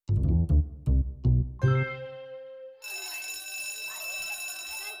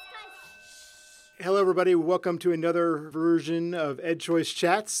Hello, everybody. Welcome to another version of EdChoice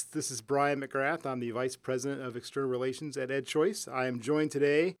Chats. This is Brian McGrath. I'm the Vice President of External Relations at EdChoice. I am joined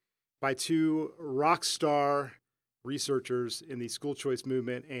today by two rock star researchers in the school choice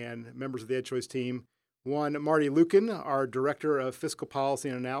movement and members of the EdChoice team. One, Marty Lukin, our Director of Fiscal Policy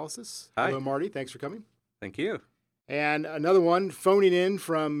and Analysis. Hi. Hello, Marty. Thanks for coming. Thank you. And another one, phoning in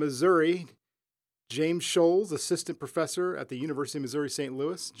from Missouri, James Scholes, Assistant Professor at the University of Missouri St.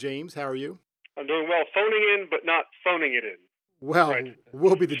 Louis. James, how are you? I'm doing well, phoning in, but not phoning it in. Well, Right.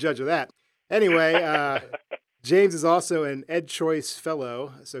 We'll be the judge of that. Anyway, James is also an EdChoice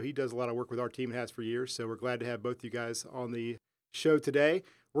Fellow, so he does a lot of work with our team and has for years. So we're glad to have both you guys on the show today.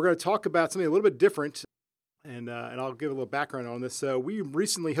 We're going to talk about something a little bit different, and I'll give a little background on this. So we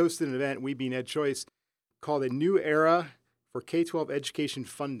recently hosted an event, we being EdChoice, called A New Era for K-12 Education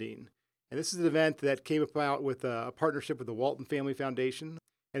Funding. And this is an event that came about with a partnership with the Walton Family Foundation.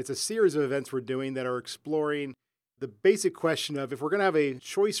 And it's a series of events we're doing that are exploring the basic question of, if we're going to have a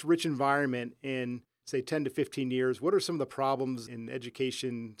choice-rich environment in, say, 10 to 15 years, what are some of the problems in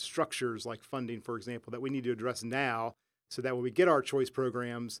education structures like funding, for example, that we need to address now so that when we get our choice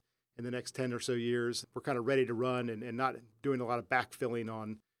programs in the next 10 or so years, we're kind of ready to run and not doing a lot of backfilling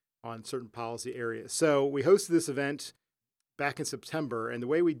on certain policy areas. So we hosted this event back in September, and the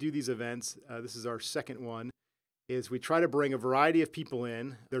way we do these events, this is our second one, is we try to bring a variety of people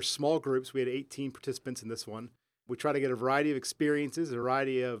in. There's small groups. We had 18 participants in this one. We try to get a variety of experiences, a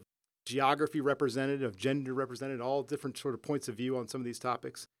variety of geography represented, of gender represented, all different sort of points of view on some of these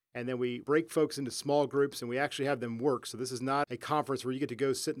topics. And then we break folks into small groups and we actually have them work. So this is not a conference where you get to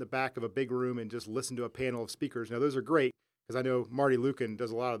go sit in the back of a big room and just listen to a panel of speakers. Now, those are great because I know Marty Lukin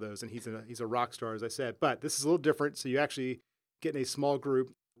does a lot of those and he's a rock star, as I said. But this is a little different. So you actually get in a small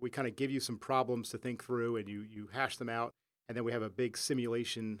group. We kind of give you some problems to think through and you hash them out. And then we have a big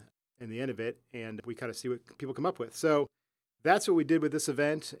simulation in the end of it. And we kind of see what people come up with. So that's what we did with this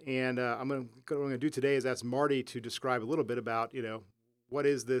event. And what I'm going to do today is ask Marty to describe a little bit about, what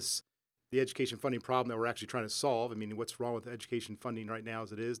is this, the education funding problem that we're actually trying to solve? I mean, what's wrong with education funding right now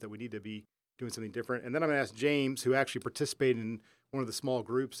as it is that we need to be doing something different? And then I'm going to ask James, who actually participated in one of the small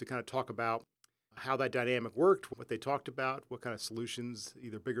groups, to kind of talk about how that dynamic worked, what they talked about, what kind of solutions,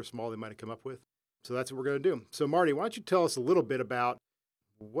 either big or small, they might have come up with. So that's what we're going to do. So Marty, why don't you tell us a little bit about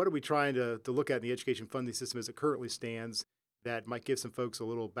what are we trying to look at in the education funding system as it currently stands that might give some folks a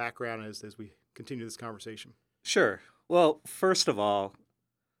little background as we continue this conversation? Sure. Well, first of all,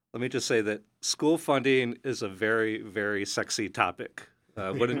 let me just say that school funding is a very, very sexy topic.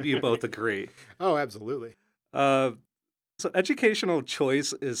 Wouldn't you both agree? Oh, absolutely. So educational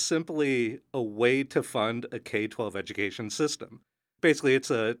choice is simply a way to fund a K-12 education system. Basically,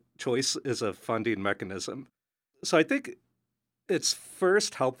 choice is a funding mechanism. So I think it's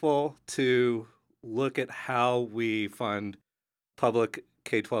first helpful to look at how we fund public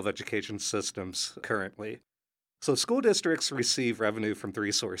K-12 education systems currently. So school districts receive revenue from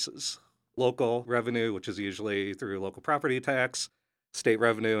three sources: local revenue, which is usually through local property tax, state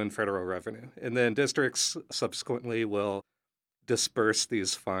revenue, and federal revenue. And then districts subsequently will disperse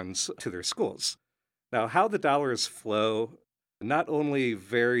these funds to their schools. Now, how the dollars flow not only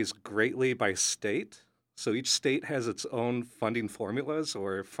varies greatly by state, so each state has its own funding formulas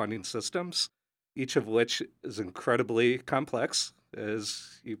or funding systems, each of which is incredibly complex,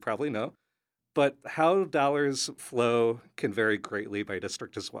 as you probably know. But how dollars flow can vary greatly by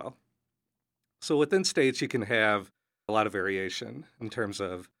district as well. So within states, you can have a lot of variation in terms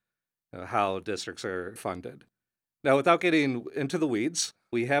of how districts are funded. Now, without getting into the weeds,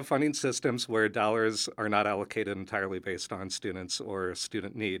 we have funding systems where dollars are not allocated entirely based on students or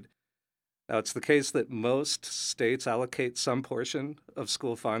student need. Now, it's the case that most states allocate some portion of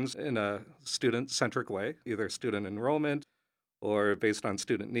school funds in a student-centric way, either student enrollment or based on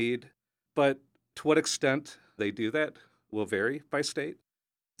student need. But to what extent they do that will vary by state.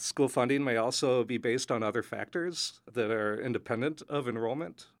 School funding may also be based on other factors that are independent of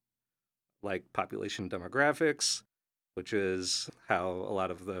enrollment, like population demographics, which is how a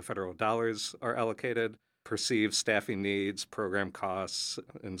lot of the federal dollars are allocated, perceived staffing needs, program costs,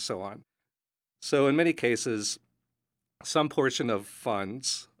 and so on. So in many cases, some portion of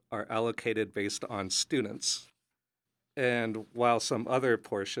funds are allocated based on students, and while some other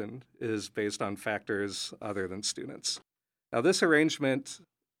portion is based on factors other than students. Now, this arrangement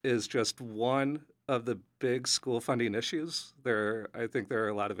is just one of the big school funding issues. I think there are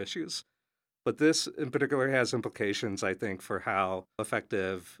a lot of issues. But this in particular has implications, I think, for how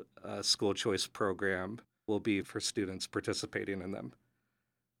effective a school choice program will be for students participating in them.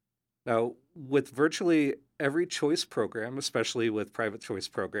 Now, with virtually every choice program, especially with private choice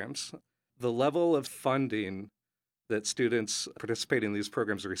programs, the level of funding that students participating in these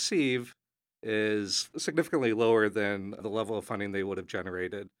programs receive is significantly lower than the level of funding they would have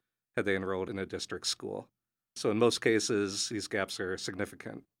generated had they enrolled in a district school. So in most cases, these gaps are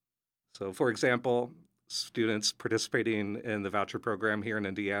significant. So for example, students participating in the voucher program here in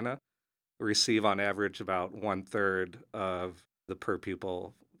Indiana receive on average about 1/3 of the per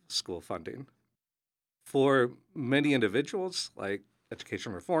pupil school funding. For many individuals, like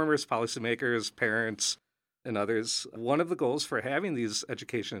education reformers, policymakers, parents, and others, one of the goals for having these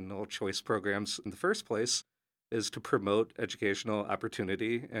educational choice programs in the first place is to promote educational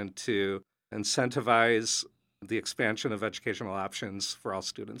opportunity and to incentivize the expansion of educational options for all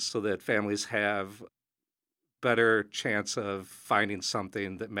students so that families have better chance of finding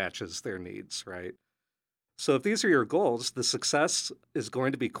something that matches their needs, right? So if these are your goals, the success is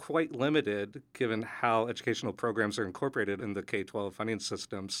going to be quite limited given how educational programs are incorporated in the K-12 funding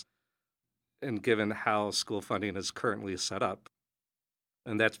systems and given how school funding is currently set up.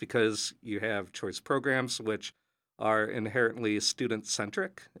 And that's because you have choice programs, which are inherently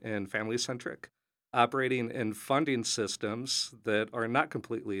student-centric and family-centric, operating in funding systems that are not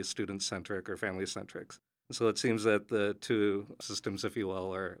completely student-centric or family-centric. So it seems that the two systems, if you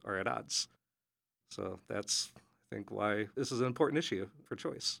will, are at odds. So that's, I think, why this is an important issue for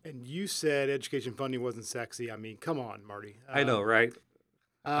choice. And you said education funding wasn't sexy. I mean, come on, Marty. I know, right?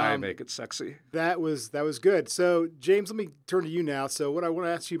 I make it sexy. That was good. So, James, let me turn to you now. So, what I want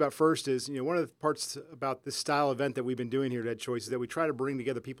to ask you about first is, one of the parts about this style event that we've been doing here at EdChoice is that we try to bring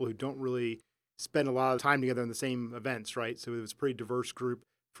together people who don't really spend a lot of time together in the same events, right? So, it was a pretty diverse group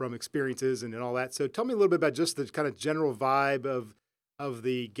from experiences and all that. So, tell me a little bit about just the kind of general vibe of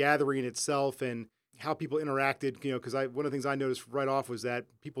the gathering itself and how people interacted, because one of the things I noticed right off was that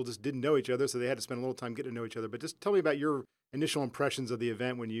people just didn't know each other, so they had to spend a little time getting to know each other. But just tell me about your initial impressions of the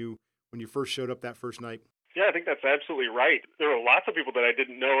event when you first showed up that first night. Yeah, I think that's absolutely right. There were lots of people that I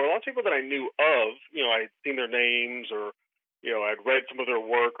didn't know, or lots of people that I knew of. I'd seen their names, or I'd read some of their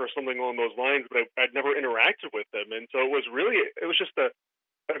work or something along those lines, but I'd never interacted with them. And so it was just a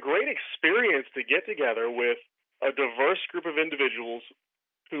great experience to get together with a diverse group of individuals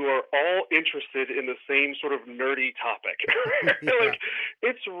who are all interested in the same sort of nerdy topic. Yeah.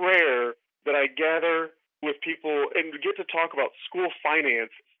 It's rare that I gather with people and get to talk about school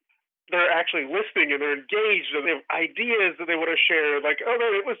finance. They're actually listening and they're engaged and they have ideas that they want to share. It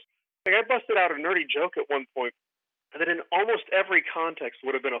was like I busted out a nerdy joke at one point that in almost every context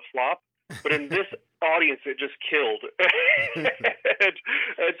would have been a flop, but in this audience it just killed.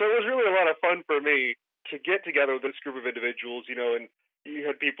 and so it was really a lot of fun for me to get together with this group of individuals, and you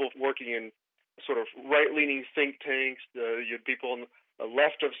had people working in sort of right-leaning think tanks. You had people on the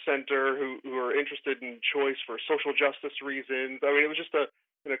left of center who are interested in choice for social justice reasons. I mean, it was just an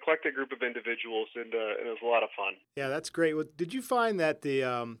eclectic group of individuals, and it was a lot of fun. Yeah, that's great. Well, did you find that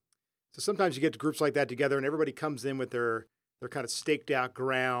so sometimes you get groups like that together and everybody comes in with their kind of staked out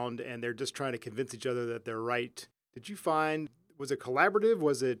ground and they're just trying to convince each other that they're right. Did you find, was it collaborative?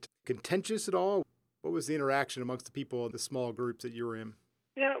 Was it contentious at all? What was the interaction amongst the people in the small groups that you were in?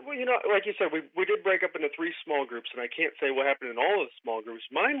 Yeah, well, like you said, we did break up into 3 small groups, and I can't say what happened in all of the small groups.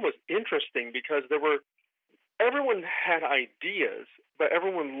 Mine was interesting because everyone had ideas, but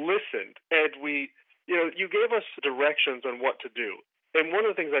everyone listened, and you gave us directions on what to do. And one of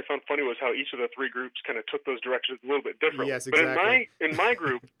the things I found funny was how each of the 3 groups kind of took those directions a little bit differently. Yes, exactly. But in my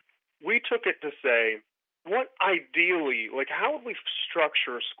group, we took it to say, what ideally, how would we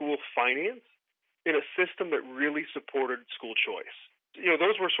structure school finance in a system that really supported school choice?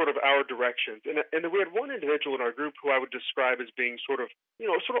 Those were sort of our directions. And then we had one individual in our group who I would describe as being sort of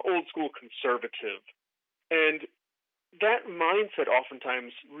old school conservative. And that mindset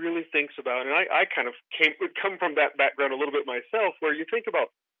oftentimes really thinks about, and I kind of come from that background a little bit myself, where you think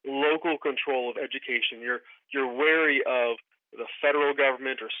about local control of education. You're wary of the federal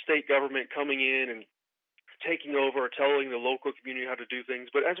government or state government coming in and taking over, telling the local community how to do things.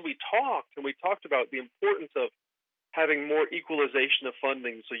 But as we talked about the importance of having more equalization of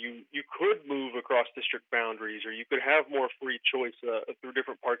funding, so you could move across district boundaries, or you could have more free choice through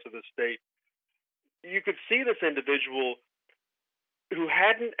different parts of the state. You could see this individual who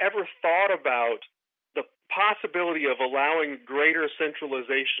hadn't ever thought about the possibility of allowing greater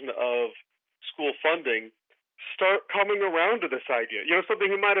centralization of school funding start coming around to this idea.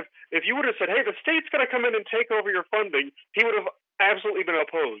 Something he might have, if you would have said, hey, the state's going to come in and take over your funding, he would have absolutely been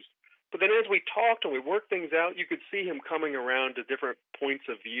opposed. But then as we talked and we worked things out, you could see him coming around to different points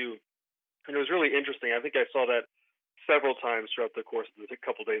of view. And it was really interesting. I think I saw that several times throughout the course of the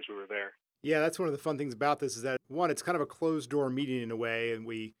couple days we were there. Yeah, that's one of the fun things about this is that, one, it's kind of a closed-door meeting in a way, and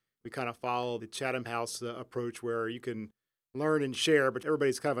we we kind of follow the Chatham House approach where you can learn and share, but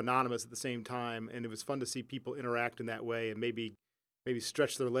everybody's kind of anonymous at the same time. And it was fun to see people interact in that way and maybe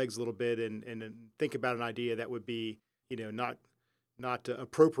stretch their legs a little bit and think about an idea that would be, not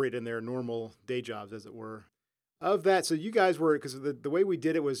appropriate in their normal day jobs, as it were. Of that, so you guys were, because the way we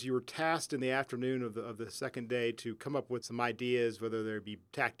did it was you were tasked in the afternoon of the second day to come up with some ideas, whether there be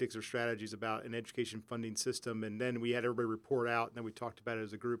tactics or strategies about an education funding system, and then we had everybody report out, and then we talked about it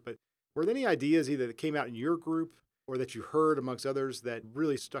as a group. But were there any ideas either that came out in your group or that you heard amongst others that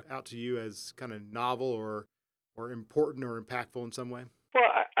really stuck out to you as kind of novel or important or impactful in some way? Well,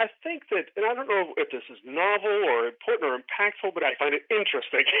 I think that, and I don't know if this is novel or important or impactful, but I find it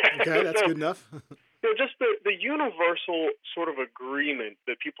interesting. Okay, that's good enough. Just the universal sort of agreement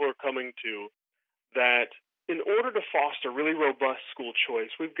that people are coming to that in order to foster really robust school choice,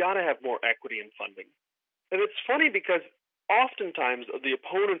 we've got to have more equity in funding. And it's funny because oftentimes the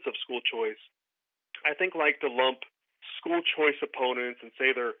opponents of school choice, I think, like to lump school choice opponents and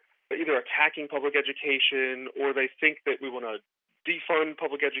say they're either attacking public education or they think that we want to defund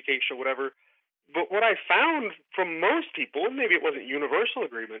public education or whatever. But what I found from most people, and maybe it wasn't universal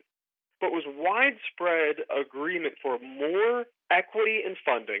agreement, but was widespread agreement for more equity in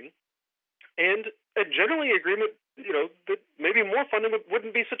funding and a generally agreement, that maybe more funding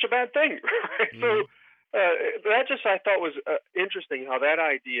wouldn't be such a bad thing. Right? Mm-hmm. So that just, I thought, was interesting how that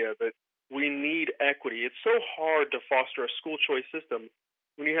idea that we need equity. It's so hard to foster a school choice system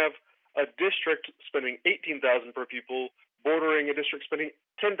when you have a district spending $18,000 per pupil bordering a district spending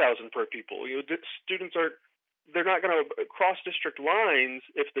 $10,000 per pupil. Students they're not going to cross district lines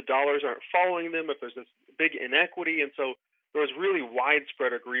if the dollars aren't following them, if there's this big inequity. And so there was really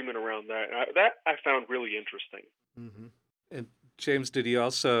widespread agreement around that. That I found really interesting. Mm-hmm. And James, did you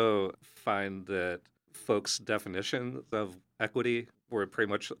also find that folks' definitions of equity were pretty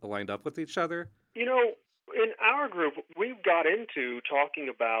much lined up with each other? In our group, we got into talking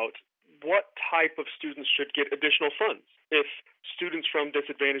about what type of students should get additional funds. If students from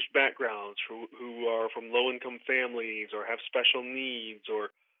disadvantaged backgrounds who are from low-income families or have special needs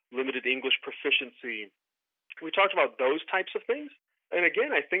or limited English proficiency, we talked about those types of things. And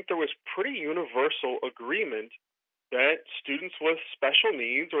again, I think there was pretty universal agreement that students with special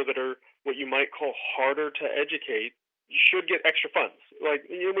needs or that are what you might call harder to educate should get extra funds. Like,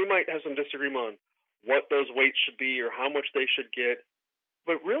 we might have some disagreement on what those weights should be or how much they should get.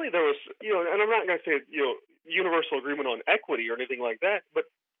 But really there was, and I'm not going to say, universal agreement on equity or anything like that. But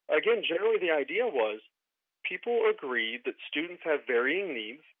again, generally the idea was people agreed that students have varying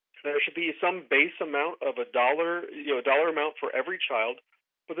needs. There should be some base amount of a dollar amount for every child.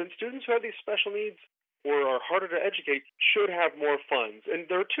 But then students who have these special needs or are harder to educate should have more funds. And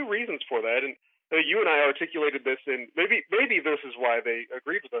there are two reasons for that. And you and I articulated this, and maybe this is why they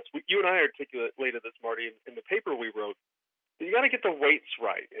agreed with us. You and I articulated this, Marty, in the paper we wrote. You got to get the weights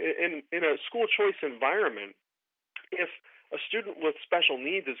right. In a school choice environment, if a student with special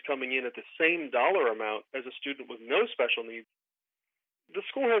needs is coming in at the same dollar amount as a student with no special needs, the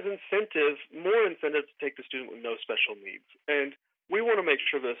school has more incentive to take the student with no special needs. And we want to make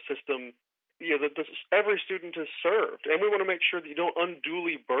sure the system, that every student is served. And we want to make sure that you don't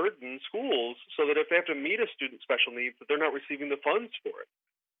unduly burden schools so that if they have to meet a student's special needs, that they're not receiving the funds for it.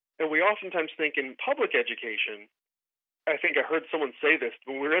 And we oftentimes think in public education, I think I heard someone say this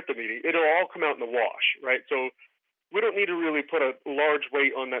when we were at the meeting, it'll all come out in the wash, right? So we don't need to really put a large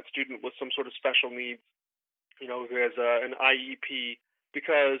weight on that student with some sort of special needs, who has an IEP,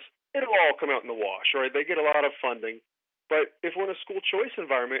 because it'll all come out in the wash, right? They get a lot of funding. But if we're in a school choice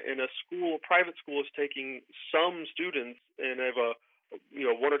environment and a private school is taking some students and have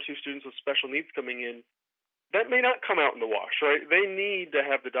one or two students with special needs coming in, that may not come out in the wash, right? They need to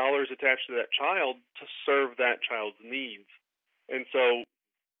have the dollars attached to that child to serve that child's needs. And so,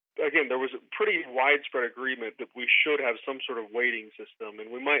 again, there was a pretty widespread agreement that we should have some sort of weighting system,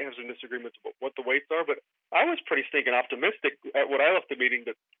 and we might have some disagreements about what the weights are, but I was pretty stinking optimistic when I left the meeting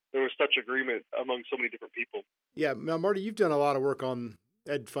that there was such agreement among so many different people. Yeah. Now, Marty, you've done a lot of work on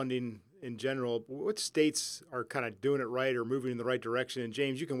ed funding in general. What states are kind of doing it right or moving in the right direction? And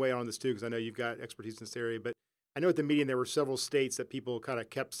James, you can weigh in on this too, because I know you've got expertise in this area. But I know at the meeting there were several states that people kind of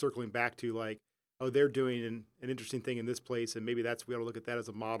kept circling back to, like, oh, they're doing an interesting thing in this place, and maybe we ought to look at that as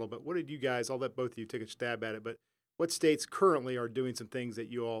a model. But what did you guys? I'll let both of you take a stab at it. But what states currently are doing some things that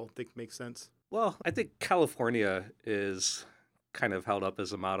you all think make sense? Well, I think California is kind of held up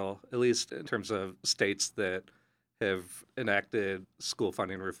as a model, at least in terms of states that have enacted school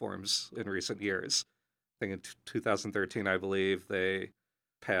funding reforms in recent years. I think in 2013, I believe, they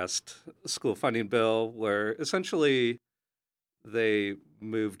passed a school funding bill where essentially they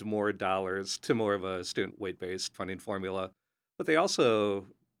moved more dollars to more of a student weight-based funding formula, but they also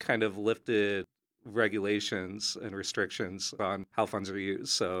kind of lifted regulations and restrictions on how funds are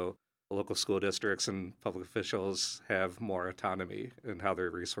used. So local school districts and public officials have more autonomy in how their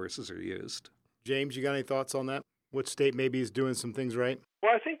resources are used. James, you got any thoughts on that? What state maybe is doing some things right?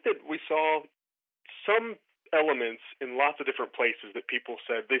 Well, I think that we saw some elements in lots of different places that people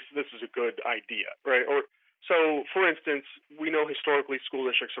said this is a good idea, right? Or so, for instance, we know historically school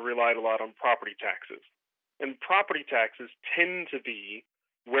districts have relied a lot on property taxes, and property taxes tend to be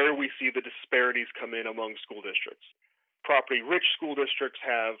where we see the disparities come in among school districts. Property-rich school districts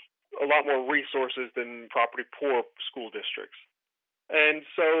have a lot more resources than property-poor school districts, and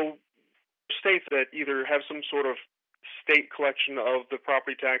so states that either have some sort of state collection of the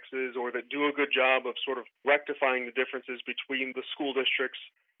property taxes or that do a good job of sort of rectifying the differences between the school districts.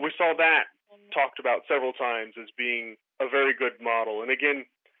 We saw that talked about several times as being a very good model. And again,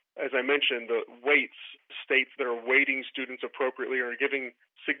 as I mentioned, the weights, states that are weighting students appropriately are giving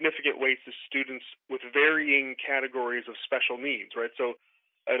significant weights to students with varying categories of special needs, right? So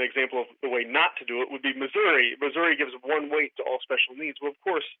an example of the way not to do it would be Missouri. Missouri gives one weight to all special needs. Well, of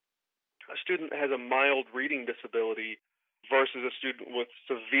course, a student has a mild reading disability versus a student with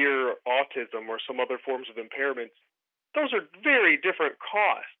severe autism or some other forms of impairments, those are very different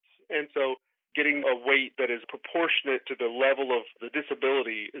costs. And so getting a weight that is proportionate to the level of the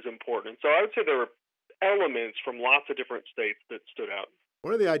disability is important. So I would say there were elements from lots of different states that stood out.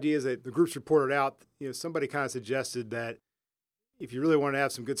 One of the ideas that the groups reported out, somebody kind of suggested that if you really want to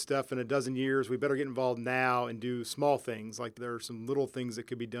have some good stuff in a dozen years, we better get involved now and do small things. Like there are some little things that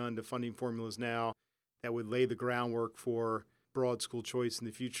could be done to funding formulas now that would lay the groundwork for broad school choice in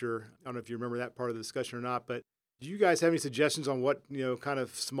the future. I don't know if you remember that part of the discussion or not, but do you guys have any suggestions on what, kind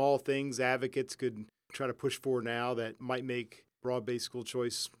of small things advocates could try to push for now that might make broad-based school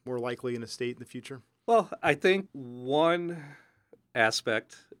choice more likely in a state in the future? Well, I think one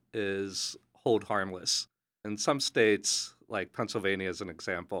aspect is hold harmless. In some states, like Pennsylvania as an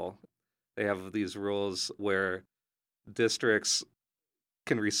example, they have these rules where districts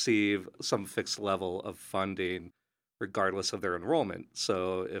can receive some fixed level of funding regardless of their enrollment.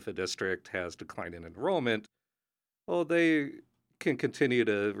 So if a district has decline in enrollment, well, they can continue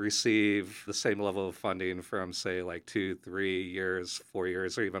to receive the same level of funding from, say, like 2, 3 years, 4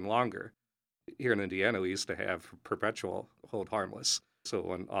 years, or even longer. Here in Indiana, we used to have perpetual hold harmless,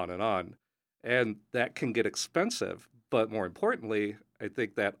 so on and on. And that can get expensive. But more importantly, I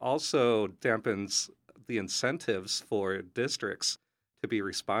think that also dampens the incentives for districts to be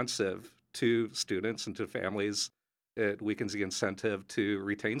responsive to students and to families. It weakens the incentive to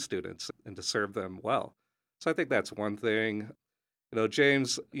retain students and to serve them well. So I think that's one thing.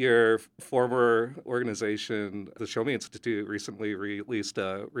 James, your former organization, the Show Me Institute, recently released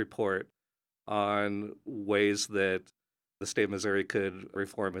a report on ways that the state of Missouri could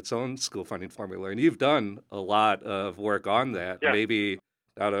reform its own school funding formula. And you've done a lot of work on that. Yeah. Maybe,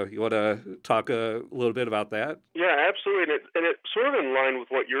 I don't know, you want to talk a little bit about that? Yeah, absolutely. And it's sort of in line with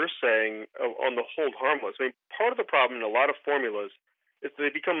what you're saying on the hold harmless. I mean, part of the problem in a lot of formulas is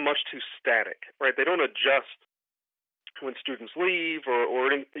they become much too static, right? They don't adjust when students leave or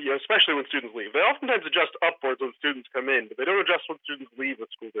especially when students leave. They oftentimes adjust upwards when students come in, but they don't adjust when students leave the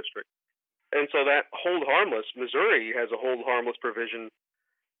school district. And so that hold harmless, Missouri has a hold harmless provision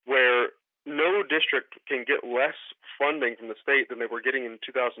where no district can get less funding from the state than they were getting in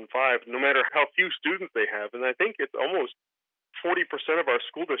 2005, no matter how few students they have. And I think it's almost 40% of our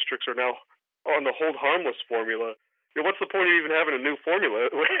school districts are now on the hold harmless formula. What's the point of even having a new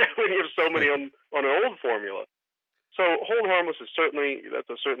formula when you have so many on an old formula? So hold harmless is certainly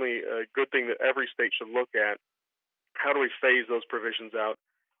a good thing that every state should look at. How do we phase those provisions out?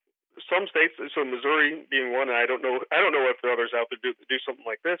 Some states, so Missouri being one, I don't know if there are others out there do something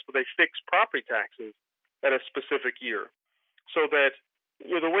like this, but they fix property taxes at a specific year, so that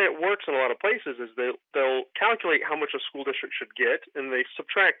the way it works in a lot of places is they'll calculate how much a school district should get, and they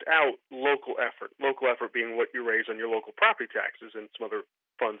subtract out local effort. Local effort being what you raise on your local property taxes and some other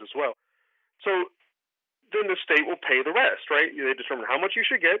funds as well. So then the state will pay the rest, right? They determine how much you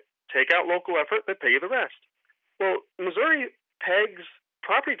should get, take out local effort, they pay you the rest. Well, Missouri pegs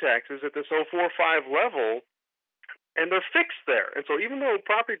property taxes at this 0.45 level, and they're fixed there. And so even though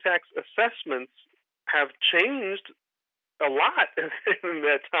property tax assessments have changed a lot in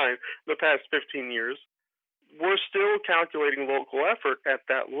that time, the past 15 years, we're still calculating local effort at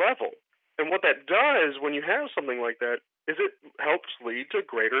that level. And what that does when you have something like that is it helps lead to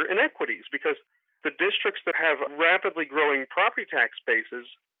greater inequities, because the districts that have rapidly growing property tax bases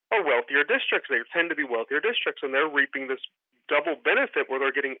are wealthier districts. They tend to be wealthier districts, and they're reaping this double benefit where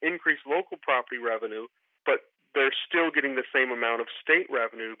they're getting increased local property revenue, but they're still getting the same amount of state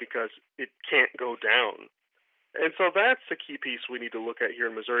revenue because it can't go down. And so that's the key piece we need to look at here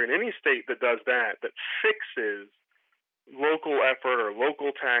in Missouri. And any state that does that fixes local effort or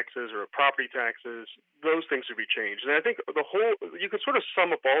local taxes or property taxes, those things should be changed. And I think you can sort of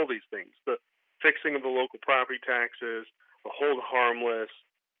sum up all these things: the fixing of the local property taxes, the hold harmless,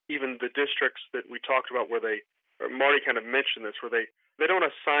 even the districts that we talked about where Marty kind of mentioned this, where they don't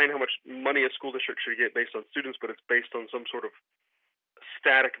assign how much money a school district should get based on students, but it's based on some sort of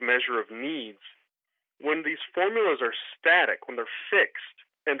static measure of needs. When these formulas are static, when they're fixed,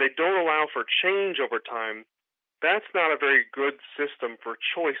 and they don't allow for change over time, that's not a very good system for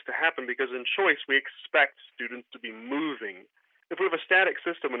choice to happen, because in choice we expect students to be moving. If we have a static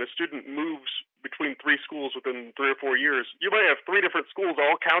system and a student moves between 3 schools within 3 or 4 years, you might have 3 different schools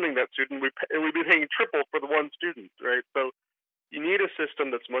all counting that student, and we'd be paying triple for the one student, right? So you need a system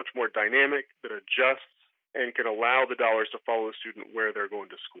that's much more dynamic, that adjusts, and can allow the dollars to follow the student where they're going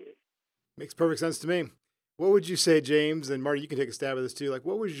to school. Makes perfect sense to me. What would you say, James, and Marty, you can take a stab at this too, like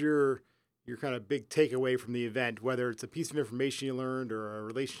what was your kind of big takeaway from the event, whether it's a piece of information you learned or a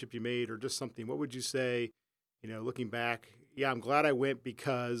relationship you made or just something? What would you say, looking back, I'm glad I went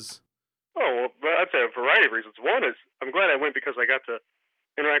because... Oh, well, I'd say a variety of reasons. One is I'm glad I went because I got to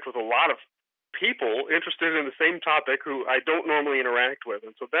interact with a lot of people interested in the same topic who I don't normally interact with.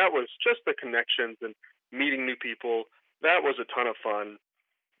 And so that was just the connections and meeting new people. That was a ton of fun.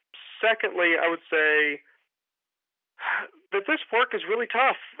 Secondly, I would say that this work is really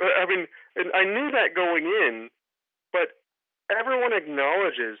tough. I mean, and I knew that going in, but everyone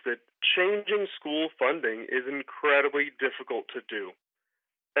acknowledges that changing school funding is incredibly difficult to do.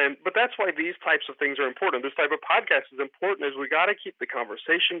 But that's why these types of things are important. This type of podcast is important, is we got to keep the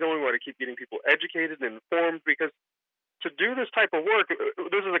conversation going. We got to keep getting people educated and informed, because to do this type of work,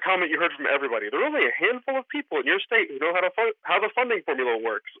 this is a comment you heard from everybody. There are only a handful of people in your state who know how the funding formula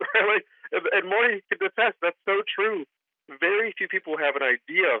works. And Marty could attest, that's so true. Very few people have an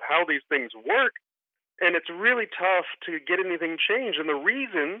idea of how these things work, and it's really tough to get anything changed. And the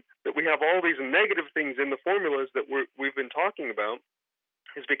reason that we have all these negative things in the formulas that we've been talking about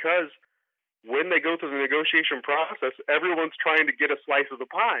is because when they go through the negotiation process, everyone's trying to get a slice of the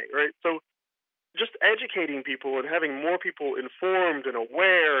pie, right? So just educating people and having more people informed and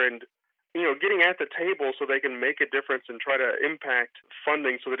aware and, getting at the table so they can make a difference and try to impact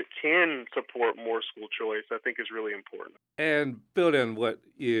funding so that it can support more school choice, I think is really important. And build in what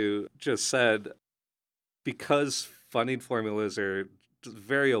you just said, because funding formulas are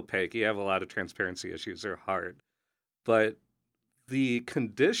very opaque, you have a lot of transparency issues, they're hard. But the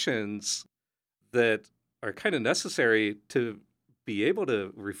conditions that are kind of necessary to be able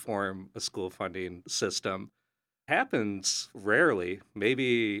to reform a school funding system happens rarely,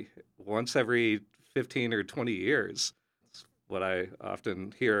 maybe once every 15 or 20 years. That's what I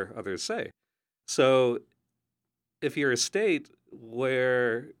often hear others say. So if you're a state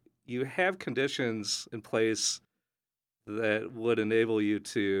where you have conditions in place that would enable you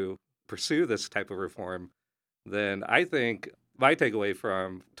to pursue this type of reform, then I think my takeaway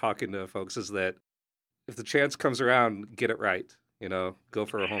from talking to folks is that if the chance comes around, get it right, go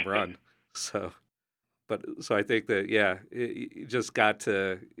for a home run. So I think that, you just got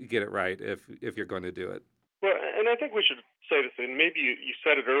to get it right if you're going to do it. Well, and I think we should say this, and maybe you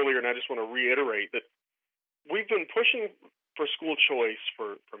said it earlier, and I just want to reiterate that we've been pushing for school choice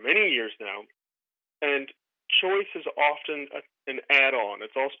for many years now, and choice is often an add-on.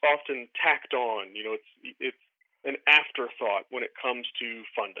 It's also often tacked on. It's an afterthought when it comes to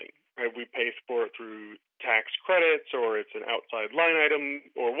funding. Right? We pay for it through tax credits, or it's an outside line item,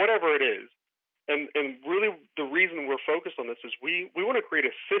 or whatever it is. And really the reason we're focused on this is we want to create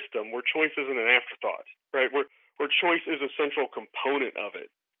a system where choice isn't an afterthought, right? Where choice is a central component of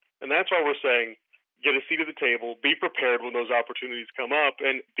it. And that's why we're saying get a seat at the table, be prepared when those opportunities come up,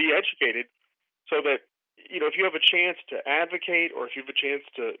 and be educated so that, if you have a chance to advocate, or if you have a chance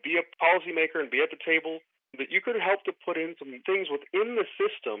to be a policymaker and be at the table, that you could help to put in some things within the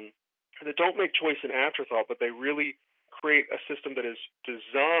system that don't make choice an afterthought, but they really create a system that is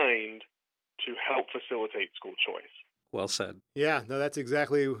designed to help facilitate school choice. Well said. Yeah, no, that's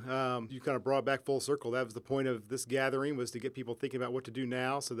exactly, you kind of brought it back full circle. That was the point of this gathering, was to get people thinking about what to do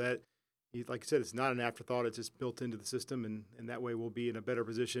now so that, like you said, it's not an afterthought, it's just built into the system, and that way we'll be in a better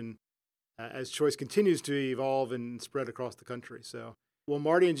position as choice continues to evolve and spread across the country. So, well,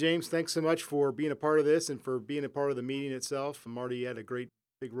 Marty and James, thanks so much for being a part of this and for being a part of the meeting itself. Marty had a great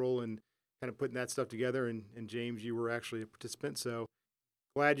big role in kind of putting that stuff together, and James, you were actually a participant, so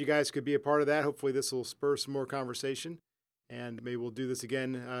glad you guys could be a part of that. Hopefully this will spur some more conversation. And maybe we'll do this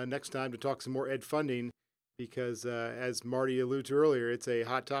again next time to talk some more ed funding because, as Marty alluded to earlier, it's a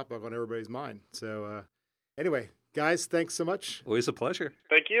hot topic on everybody's mind. So anyway, guys, thanks so much. Always a pleasure.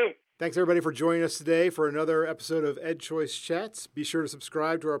 Thank you. Thanks, everybody, for joining us today for another episode of Ed Choice Chats. Be sure to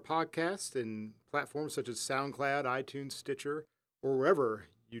subscribe to our podcast in platforms such as SoundCloud, iTunes, Stitcher, or wherever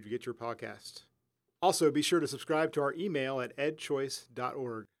you get your podcast. Also, be sure to subscribe to our email at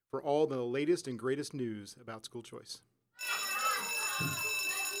edchoice.org for all the latest and greatest news about school choice.